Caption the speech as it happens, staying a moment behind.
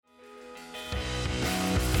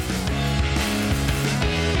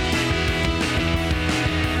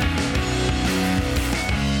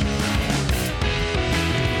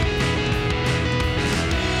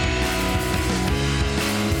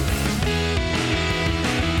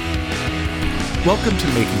Welcome to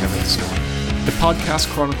Making of a Historian, the podcast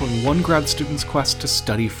chronicling one grad student's quest to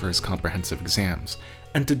study for his comprehensive exams.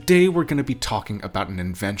 And today we're going to be talking about an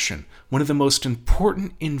invention, one of the most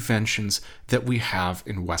important inventions that we have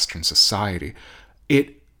in Western society.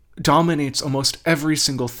 It dominates almost every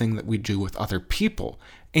single thing that we do with other people,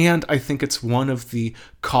 and I think it's one of the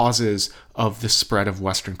causes of the spread of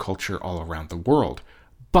Western culture all around the world.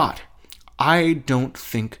 But I don't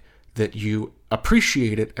think that you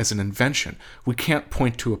appreciate it as an invention. We can't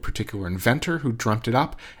point to a particular inventor who dreamt it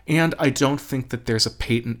up, and I don't think that there's a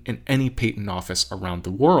patent in any patent office around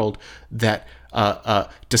the world that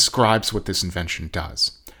describes what this invention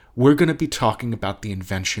does. We're going to be talking about the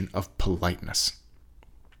invention of politeness.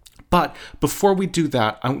 But before we do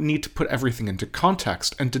that, I need to put everything into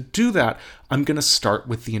context, and to do that, I'm going to start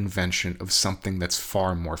with the invention of something that's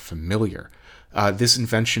far more familiar. This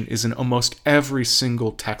invention is in almost every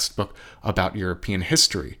single textbook about European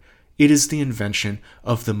history. It is the invention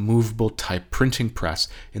of the movable type printing press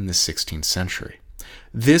in the 16th century.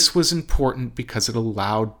 This was important because it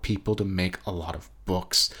allowed people to make a lot of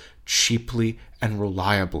books cheaply and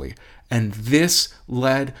reliably. And this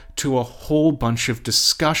led to a whole bunch of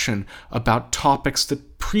discussion about topics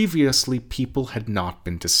that previously people had not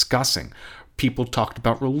been discussing. People talked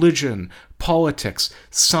about religion, politics,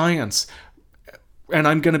 science. And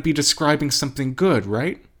I'm going to be describing something good,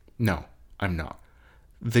 right? No, I'm not.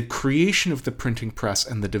 The creation of the printing press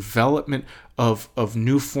and the development of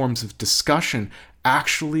new forms of discussion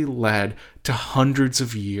actually led to hundreds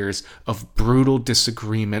of years of brutal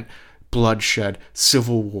disagreement, bloodshed,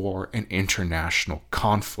 civil war, and international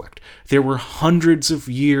conflict. There were hundreds of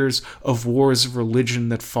years of wars of religion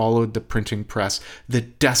that followed the printing press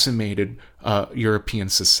that decimated European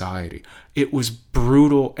society. It was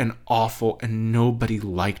brutal and awful, and nobody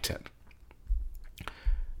liked it.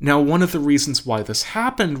 Now, one of the reasons why this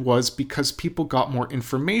happened was because people got more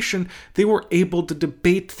information. They were able to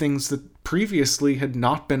debate things that previously had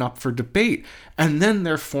not been up for debate. And then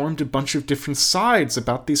there formed a bunch of different sides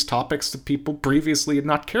about these topics that people previously had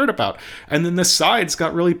not cared about. And then the sides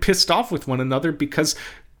got really pissed off with one another because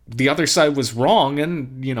the other side was wrong.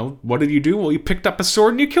 And, what did you do? Well, you picked up a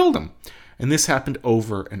sword and you killed him. And this happened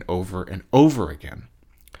over and over and over again.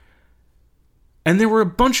 And there were a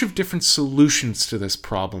bunch of different solutions to this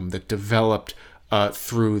problem that developed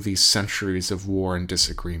through these centuries of war and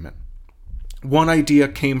disagreement. One idea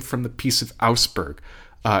came from the Peace of Augsburg,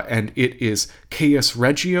 and it is Caius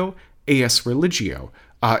Regio, Eius Religio.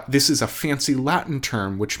 This is a fancy Latin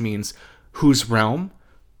term which means whose realm,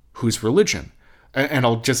 whose religion. And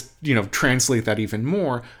I'll just, translate that even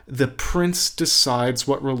more. The prince decides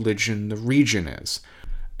what religion the region is.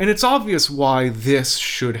 And it's obvious why this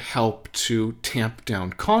should help to tamp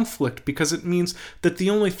down conflict, because it means that the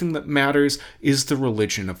only thing that matters is the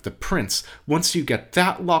religion of the prince. Once you get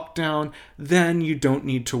that locked down, then you don't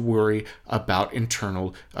need to worry about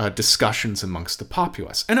internal discussions amongst the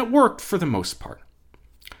populace. And it worked for the most part.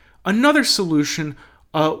 Another solution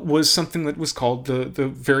was something that was called the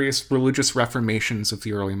various religious reformations of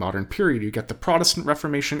the early modern period. You get the Protestant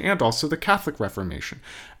Reformation and also the Catholic Reformation.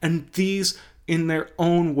 And these, in their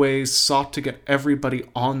own ways, sought to get everybody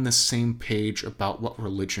on the same page about what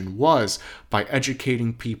religion was by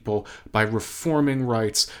educating people, by reforming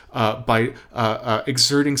rights, by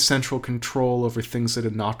exerting central control over things that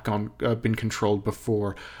had not been controlled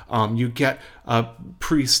before. You get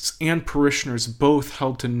priests and parishioners both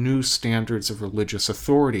held to new standards of religious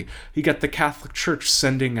authority. You get the Catholic Church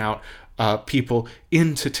sending out people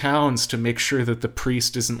into towns to make sure that the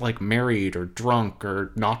priest isn't married or drunk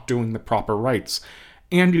or not doing the proper rites.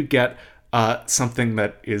 And you get something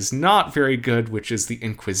that is not very good, which is the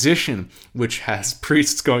Inquisition, which has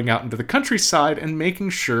priests going out into the countryside and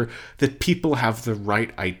making sure that people have the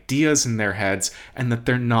right ideas in their heads and that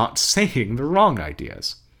they're not saying the wrong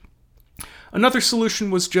ideas. Another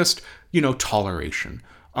solution was just, toleration.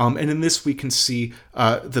 And in this, we can see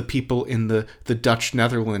the people in the Dutch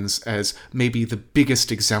Netherlands as maybe the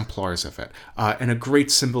biggest exemplars of it. And a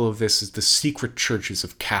great symbol of this is the secret churches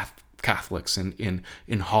of Catholics in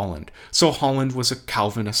Holland. So Holland was a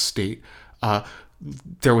Calvinist state.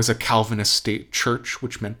 There was a Calvinist state church,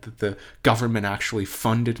 which meant that the government actually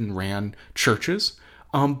funded and ran churches.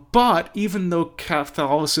 But even though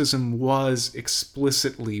Catholicism was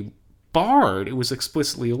explicitly barred, it was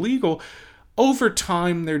explicitly illegal, over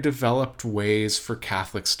time, there developed ways for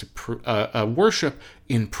Catholics to worship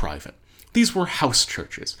in private. These were house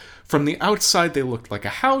churches. From the outside, they looked like a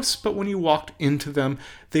house, but when you walked into them,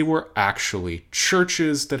 they were actually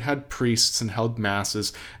churches that had priests and held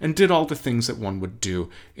masses and did all the things that one would do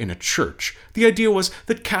in a church. The idea was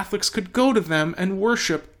that Catholics could go to them and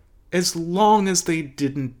worship as long as they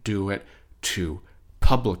didn't do it too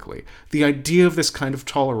publicly. The idea of this kind of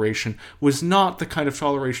toleration was not the kind of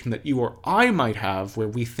toleration that you or I might have, where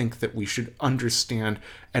we think that we should understand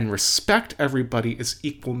and respect everybody as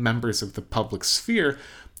equal members of the public sphere,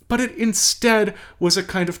 but it instead was a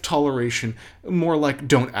kind of toleration more like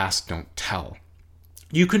don't ask, don't tell.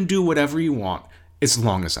 You can do whatever you want as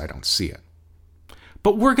long as I don't see it.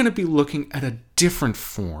 But we're going to be looking at a different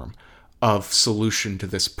form of solution to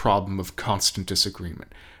this problem of constant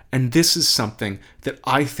disagreement. And this is something that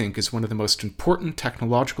I think is one of the most important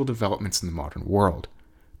technological developments in the modern world: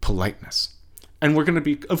 politeness. And we're going to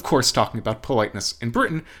be, of course, talking about politeness in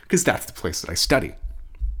Britain, because that's the place that I study.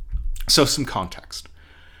 So some context.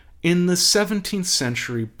 In the 17th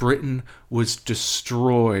century, Britain was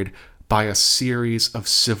destroyed by a series of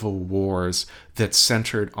civil wars that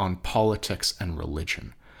centered on politics and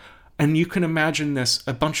religion. And you can imagine this: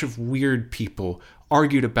 a bunch of weird people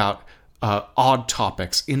argued about odd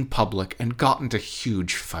topics in public and got into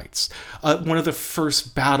huge fights. One of the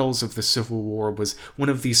first battles of the Civil War was one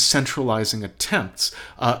of these centralizing attempts.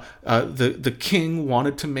 The king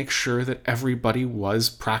wanted to make sure that everybody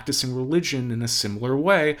was practicing religion in a similar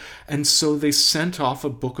way, and so they sent off a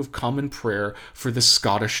Book of Common Prayer for the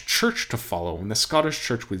Scottish Church to follow, and the Scottish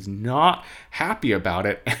Church was not happy about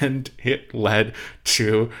it, and it led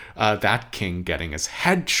to that king getting his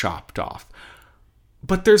head chopped off.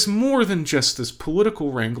 But there's more than just this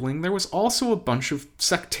political wrangling. There was also a bunch of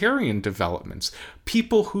sectarian developments.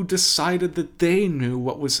 People who decided that they knew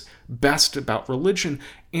what was best about religion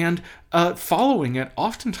and following it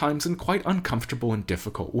oftentimes in quite uncomfortable and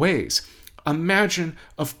difficult ways. Imagine,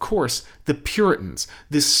 of course, the Puritans,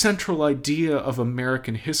 this central idea of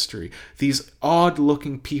American history, these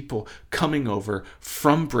odd-looking people coming over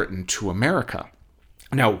from Britain to America.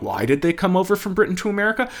 Now, why did they come over from Britain to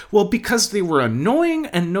America? Well, because they were annoying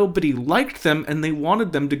and nobody liked them, and they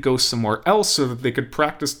wanted them to go somewhere else so that they could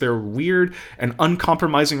practice their weird and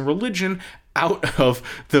uncompromising religion out of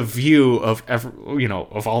the view of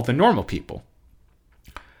of all the normal people.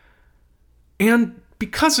 And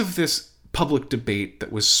because of this public debate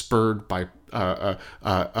that was spurred by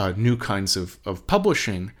new kinds of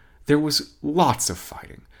publishing, there was lots of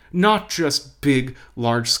fighting. Not just big,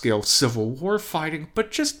 large-scale civil war fighting,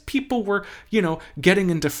 but just people were, getting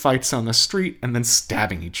into fights on the street and then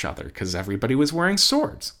stabbing each other because everybody was wearing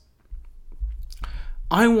swords.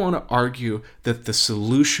 I want to argue that the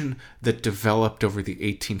solution that developed over the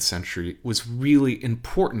 18th century was really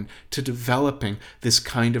important to developing this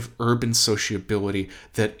kind of urban sociability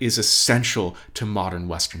that is essential to modern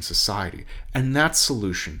Western society. And that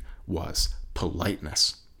solution was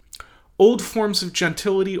politeness. Old forms of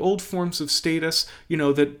gentility, old forms of status,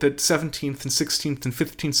 that 17th and 16th and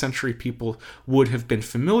 15th century people would have been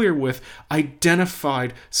familiar with,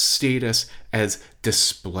 identified status as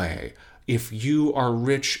display. If you are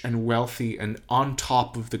rich and wealthy and on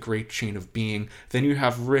top of the great chain of being, then you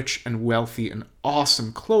have rich and wealthy and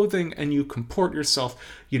awesome clothing, and you comport yourself,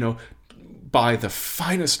 by the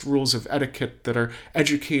finest rules of etiquette that are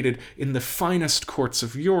educated in the finest courts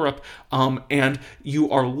of Europe, and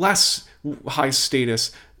you are less high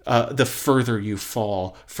status the further you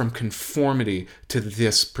fall from conformity to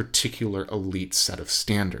this particular elite set of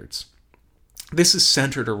standards. This is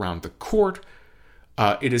centered around the court.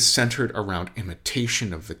 It is centered around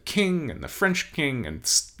imitation of the king and the French king and,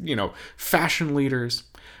 fashion leaders,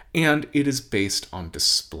 and it is based on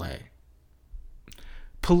display.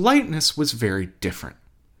 Politeness was very different.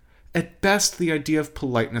 At best, the idea of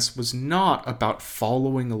politeness was not about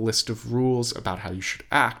following a list of rules about how you should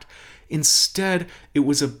act. Instead, it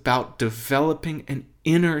was about developing an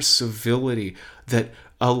inner civility that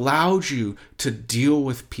allowed you to deal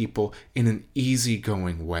with people in an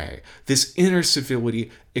easygoing way. This inner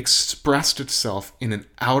civility expressed itself in an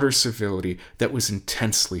outer civility that was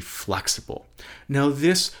intensely flexible. Now,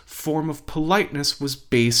 this form of politeness was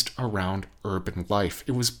based around urban life.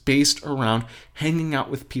 It was based around hanging out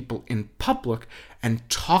with people in public and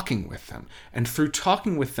talking with them. And through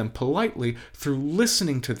talking with them politely, through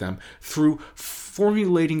listening to them, through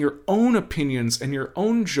formulating your own opinions and your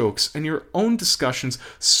own jokes and your own discussions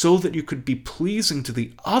so that you could be pleasing to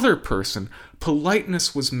the other person,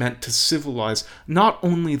 politeness was meant to civilize not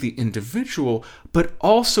only the individual, but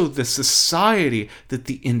also the society that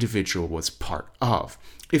the individual was part of.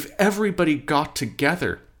 If everybody got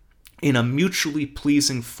together in a mutually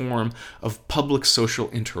pleasing form of public social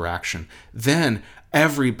interaction, then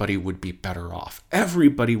everybody would be better off.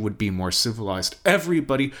 Everybody would be more civilized.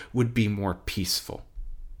 Everybody would be more peaceful.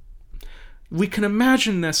 We can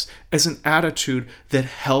imagine this as an attitude that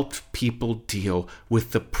helped people deal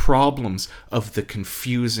with the problems of the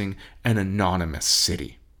confusing and anonymous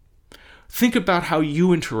city. Think about how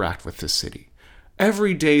you interact with the city.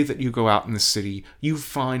 Every day that you go out in the city, you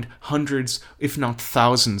find hundreds, if not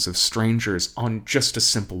thousands, of strangers on just a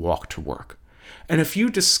simple walk to work. And if you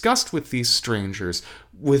discussed with these strangers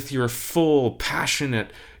with your full,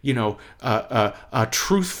 passionate,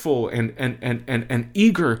 truthful and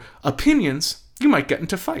eager opinions, you might get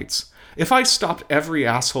into fights. If I stopped every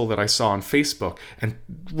asshole that I saw on Facebook and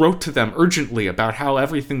wrote to them urgently about how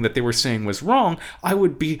everything that they were saying was wrong, I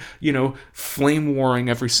would be, flame warring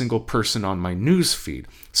every single person on my news feed.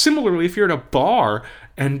 Similarly, if you're at a bar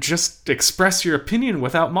and just express your opinion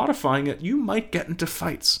without modifying it, you might get into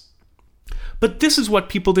fights. But this is what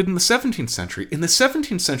people did in the 17th century. In the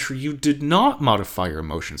 17th century, you did not modify your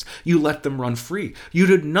emotions. You let them run free. You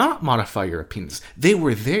did not modify your opinions. They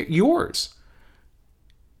were yours.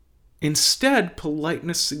 Instead,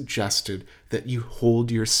 politeness suggested that you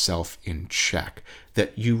hold yourself in check,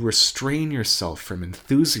 that you restrain yourself from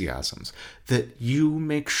enthusiasms, that you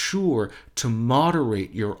make sure to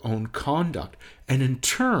moderate your own conduct, and in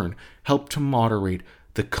turn, help to moderate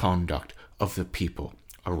the conduct of the people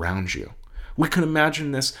around you. We can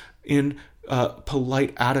imagine this in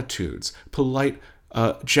polite attitudes, polite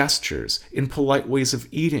gestures, in polite ways of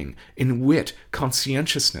eating, in wit,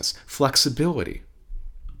 conscientiousness, flexibility.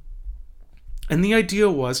 And the idea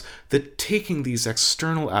was that taking these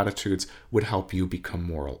external attitudes would help you become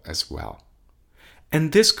moral as well.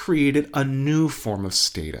 And this created a new form of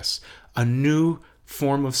status and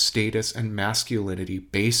masculinity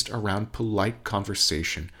based around polite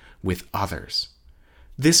conversation with others.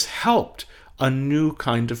 This helped a new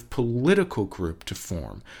kind of political group to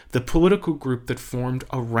form, the political group that formed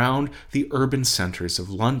around the urban centers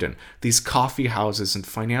of London, these coffee houses and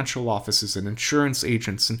financial offices and insurance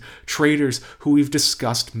agents and traders who we've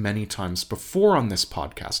discussed many times before on this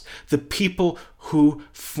podcast, the people who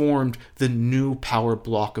formed the new power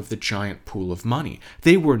block of the giant pool of money.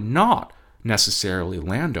 They were not necessarily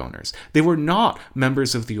landowners. They were not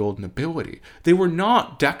members of the old nobility. They were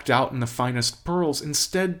not decked out in the finest pearls.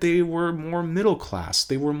 Instead, they were more middle class.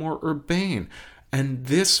 They were more urbane. And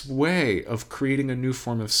this way of creating a new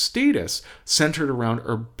form of status centered around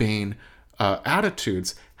urbane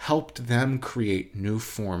attitudes helped them create new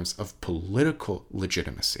forms of political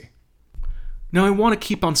legitimacy. Now, I want to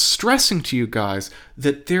keep on stressing to you guys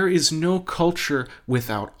that there is no culture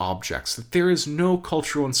without objects, that there is no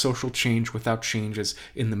cultural and social change without changes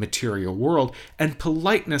in the material world, and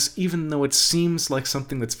politeness, even though it seems like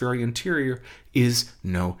something that's very interior, is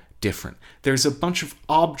no different. There's a bunch of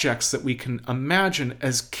objects that we can imagine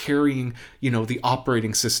as carrying, the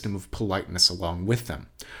operating system of politeness along with them.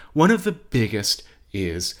 One of the biggest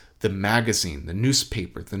is the magazine, the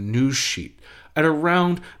newspaper, the news sheet. At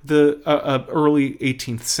around the early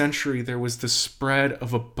 18th century, there was the spread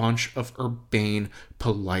of a bunch of urbane,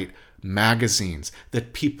 polite magazines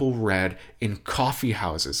that people read in coffee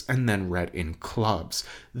houses and then read in clubs.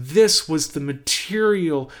 This was the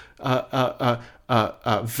material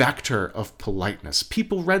vector of politeness.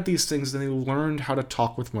 People read these things and they learned how to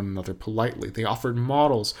talk with one another politely. They offered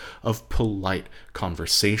models of polite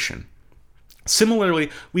conversation.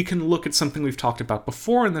 Similarly, we can look at something we've talked about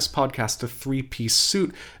before in this podcast, the three-piece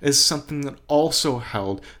suit, as something that also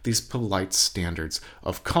held these polite standards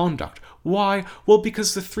of conduct. Why? Well,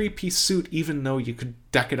 because the three-piece suit, even though you could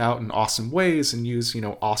deck it out in awesome ways and use,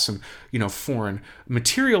 awesome, foreign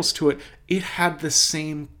materials to it, it had the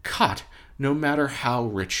same cut no matter how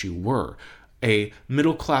rich you were. A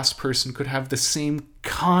middle-class person could have the same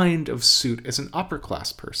kind of suit as an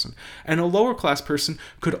upper-class person, and a lower-class person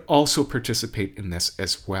could also participate in this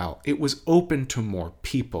as well. It was open to more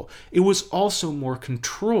people. It was also more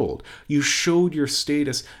controlled. You showed your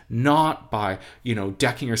status not by,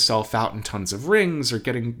 decking yourself out in tons of rings or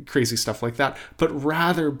getting crazy stuff like that, but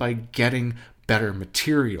rather by getting better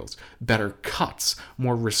materials, better cuts,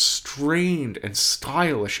 more restrained and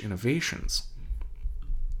stylish innovations.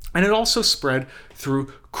 And it also spread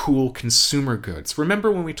through cool consumer goods.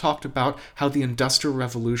 Remember when we talked about how the Industrial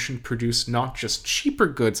Revolution produced not just cheaper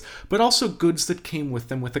goods, but also goods that came with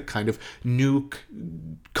them with a kind of new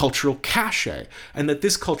cultural cachet, and that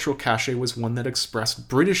this cultural cachet was one that expressed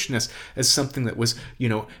Britishness as something that was,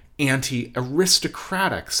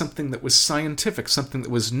 anti-aristocratic, something that was scientific, something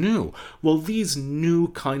that was new. Well, these new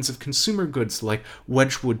kinds of consumer goods like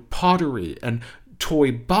Wedgwood pottery and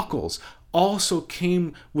toy buckles also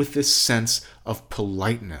came with this sense of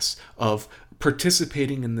politeness, of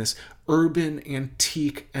participating in this urban,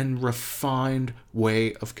 antique, and refined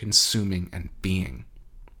way of consuming and being.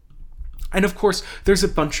 And of course, there's a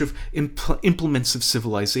bunch of implements of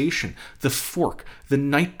civilization: the fork, the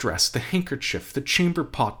nightdress, the handkerchief, the chamber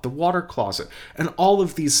pot, the water closet, and all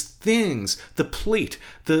of these things, the plate,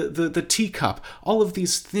 the teacup, all of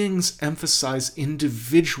these things emphasize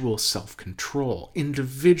individual self-control,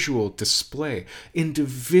 individual display,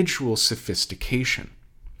 individual sophistication.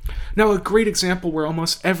 Now, a great example where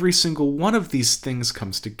almost every single one of these things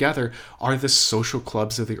comes together are the social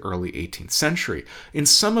clubs of the early 18th century. In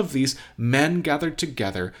some of these, men gathered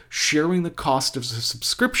together, sharing the cost of a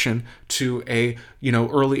subscription to a,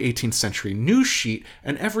 early 18th century news sheet,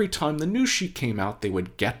 and every time the news sheet came out, they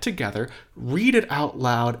would get together, read it out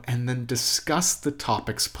loud, and then discuss the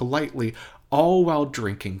topics politely, all while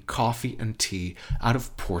drinking coffee and tea out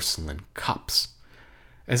of porcelain cups.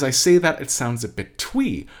 As I say that, it sounds a bit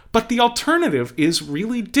twee, but the alternative is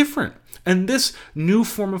really different. And this new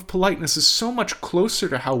form of politeness is so much closer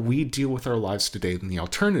to how we deal with our lives today than the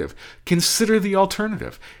alternative. Consider the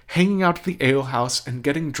alternative: hanging out at the alehouse and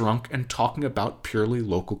getting drunk and talking about purely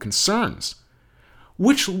local concerns.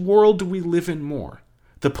 Which world do we live in more?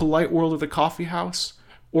 The polite world of the coffee house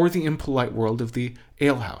or the impolite world of the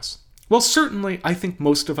alehouse? Well, certainly, I think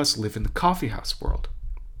most of us live in the coffee house world.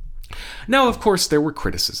 Now, of course, there were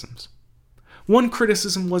criticisms. One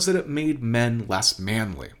criticism was that it made men less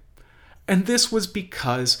manly. And this was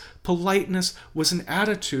because politeness was an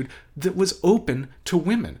attitude that was open to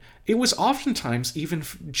women. It was oftentimes even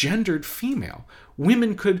gendered female.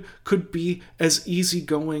 Women could be as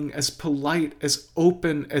easygoing, as polite, as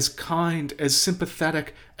open, as kind, as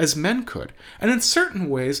sympathetic as men could. And in certain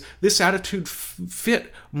ways, this attitude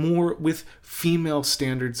fit more with female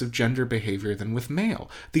standards of gender behavior than with male.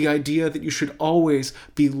 The idea that you should always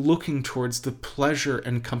be looking towards the pleasure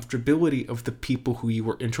and comfortability of the people who you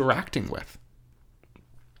were interacting with.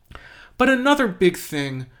 But another big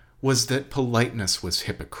thing was that politeness was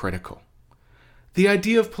hypocritical. The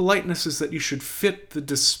idea of politeness is that you should fit the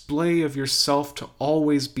display of yourself to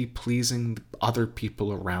always be pleasing other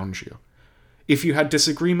people around you. If you had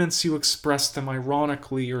disagreements, you expressed them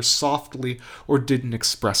ironically or softly, or didn't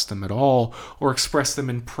express them at all, or expressed them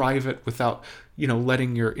in private without,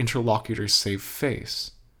 letting your interlocutors save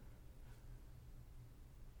face.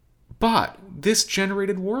 But this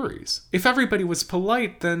generated worries. If everybody was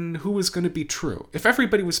polite, then who was going to be true? If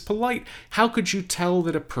everybody was polite, how could you tell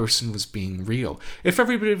that a person was being real? If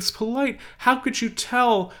everybody was polite, how could you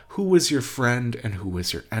tell who was your friend and who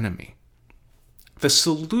was your enemy? The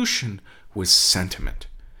solution was sentiment.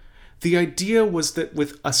 The idea was that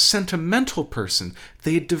with a sentimental person,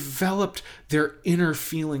 they had developed their inner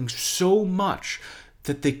feelings so much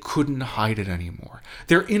that they couldn't hide it anymore.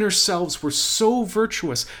 Their inner selves were so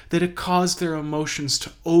virtuous that it caused their emotions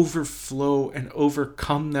to overflow and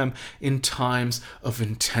overcome them in times of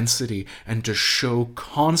intensity and to show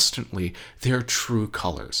constantly their true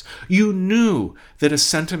colors. You knew that a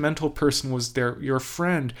sentimental person was your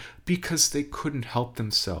friend because they couldn't help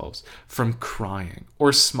themselves from crying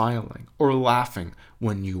or smiling or laughing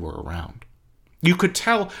when you were around. You could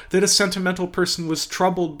tell that a sentimental person was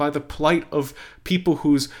troubled by the plight of people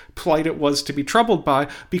whose plight it was to be troubled by,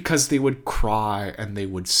 because they would cry and they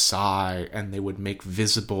would sigh and they would make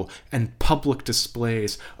visible and public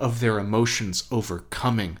displays of their emotions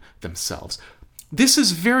overcoming themselves. This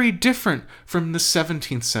is very different from the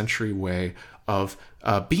 17th century way of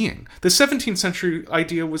being. The 17th century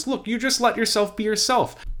idea was, look, you just let yourself be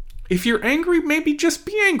yourself. If you're angry, maybe just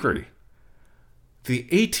be angry. The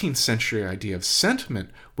 18th century idea of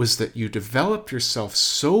sentiment was that you developed yourself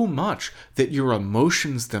so much that your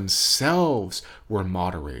emotions themselves were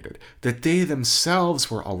moderated, that they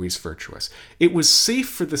themselves were always virtuous. It was safe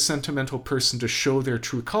for the sentimental person to show their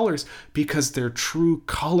true colors because their true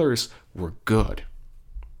colors were good.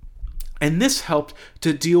 And this helped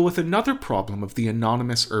to deal with another problem of the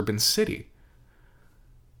anonymous urban city.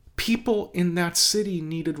 People in that city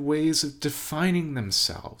needed ways of defining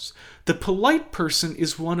themselves. The polite person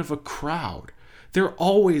is one of a crowd. They're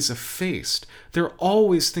always effaced. They're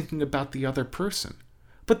always thinking about the other person.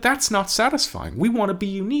 But that's not satisfying. We want to be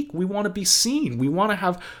unique. We want to be seen. We want to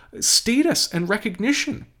have status and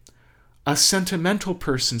recognition. A sentimental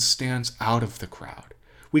person stands out of the crowd.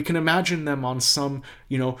 We can imagine them on some,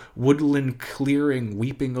 woodland clearing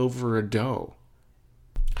weeping over a doe.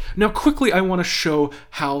 Now, quickly, I want to show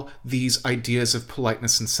how these ideas of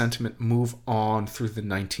politeness and sentiment move on through the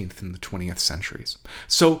 19th and the 20th centuries.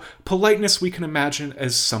 So, politeness we can imagine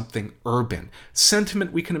as something urban.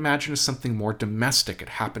 Sentiment we can imagine as something more domestic. It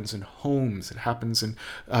happens in homes. It happens in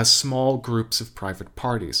small groups of private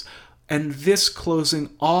parties. And this closing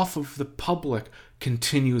off of the public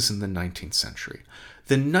continues in the 19th century.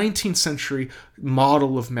 The 19th century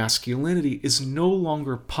model of masculinity is no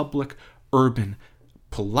longer public, urban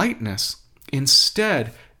politeness.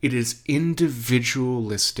 Instead, it is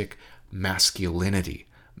individualistic masculinity,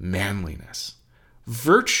 manliness.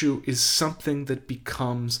 Virtue is something that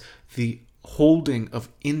becomes the holding of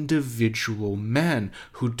individual men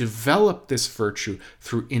who develop this virtue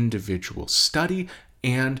through individual study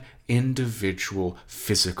and individual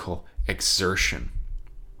physical exertion.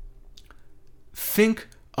 Think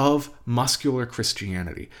of muscular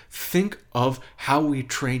Christianity. Think of how we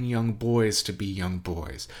train young boys to be young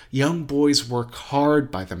boys. Young boys work hard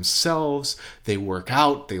by themselves. They work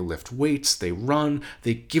out, they lift weights, they run,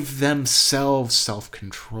 they give themselves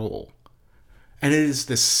self-control. And it is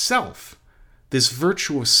this self, this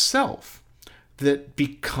virtuous self, that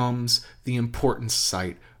becomes the important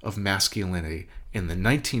site of masculinity in the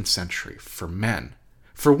 19th century for men.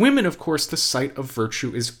 For women, of course, the site of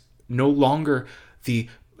virtue is no longer the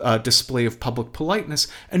display of public politeness,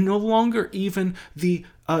 and no longer even the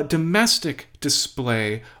domestic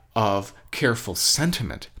display of careful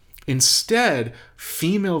sentiment. Instead,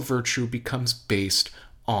 female virtue becomes based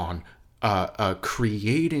on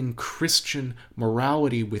creating Christian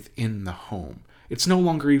morality within the home. It's no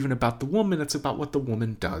longer even about the woman, it's about what the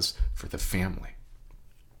woman does for the family.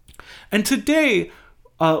 And today,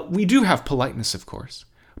 we do have politeness, of course,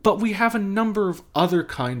 but we have a number of other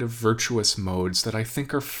kind of virtuous modes that I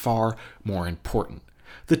think are far more important.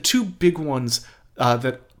 The two big ones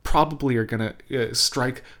that probably are going to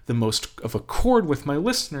strike the most of a chord with my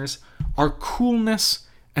listeners are coolness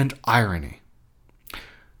and irony.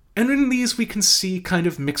 And in these we can see kind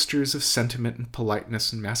of mixtures of sentiment and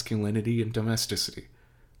politeness and masculinity and domesticity.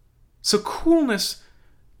 So coolness,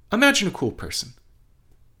 imagine a cool person.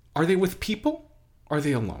 Are they with people? Are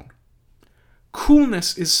they alone?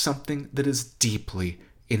 Coolness is something that is deeply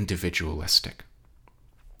individualistic.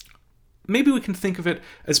 Maybe we can think of it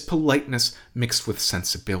as politeness mixed with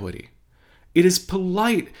sensibility. It is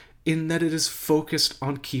polite in that it is focused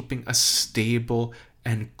on keeping a stable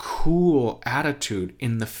and cool attitude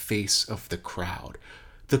in the face of the crowd.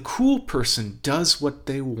 The cool person does what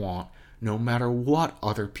they want no matter what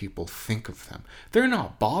other people think of them. They're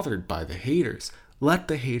not bothered by the haters. Let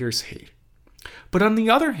the haters hate. But on the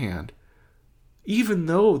other hand, even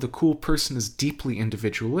though the cool person is deeply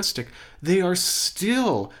individualistic, they are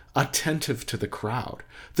still attentive to the crowd.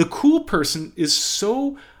 The cool person is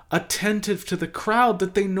so attentive to the crowd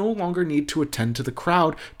that they no longer need to attend to the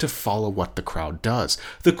crowd to follow what the crowd does.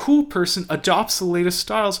 The cool person adopts the latest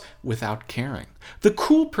styles without caring. The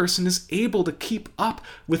cool person is able to keep up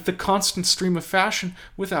with the constant stream of fashion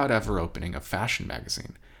without ever opening a fashion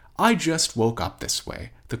magazine. I just woke up this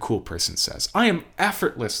way, the cool person says. I am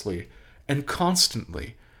effortlessly and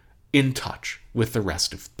constantly in touch with the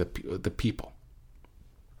rest of the people.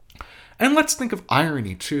 And let's think of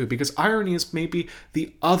irony too, because irony is maybe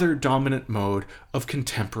the other dominant mode of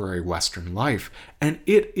contemporary Western life, and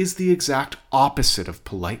it is the exact opposite of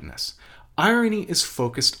politeness. Irony is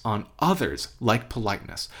focused on others, like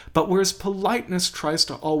politeness, but whereas politeness tries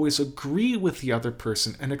to always agree with the other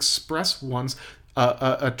person and express one's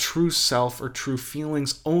a true self or true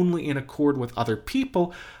feelings only in accord with other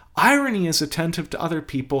people, irony is attentive to other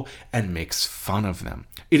people and makes fun of them.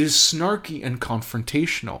 It is snarky and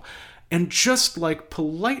confrontational. And just like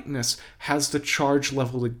politeness has the charge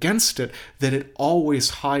leveled against it that it always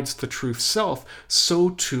hides the true self, so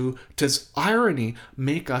too does irony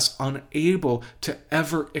make us unable to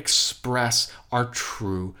ever express our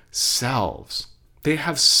true selves. They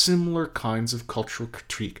have similar kinds of cultural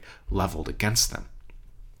critique leveled against them.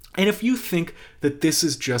 And if you think that this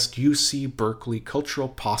is just UC Berkeley cultural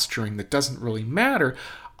posturing that doesn't really matter,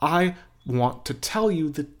 I want to tell you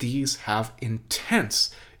that these have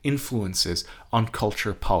intense influences on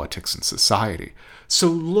culture, politics, and society. So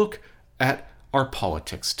look at our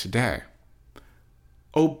politics today.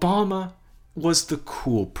 Obama was the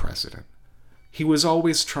cool president. He was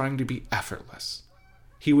always trying to be effortless.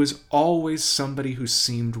 He was always somebody who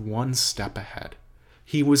seemed one step ahead.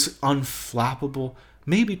 He was unflappable,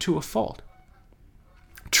 maybe to a fault.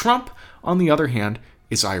 Trump, on the other hand,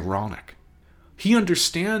 is ironic. He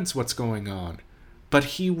understands what's going on, but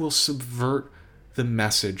he will subvert the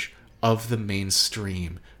message of the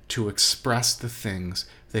mainstream to express the things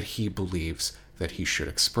that he believes that he should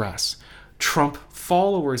express. Trump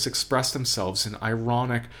followers express themselves in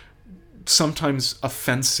ironic, sometimes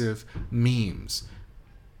offensive memes,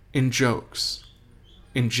 in jokes,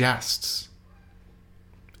 in jests.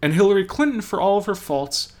 And Hillary Clinton, for all of her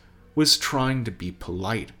faults, was trying to be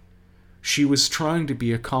polite. She was trying to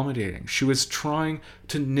be accommodating. She was trying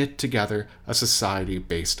to knit together a society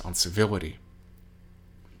based on civility.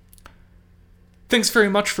 Thanks very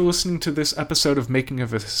much for listening to this episode of Making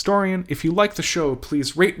of a Historian. If you like the show,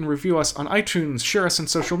 please rate and review us on iTunes, share us on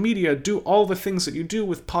social media, do all the things that you do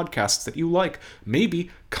with podcasts that you like.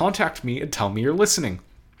 Maybe contact me and tell me you're listening.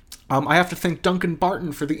 I have to thank Duncan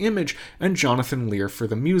Barton for the image and Jonathan Lear for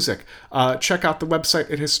the music. Check out the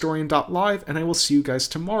website at historian.live, and I will see you guys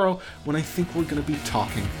tomorrow when I think we're going to be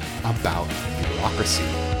talking about bureaucracy.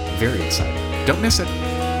 Very exciting. Don't miss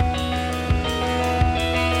it.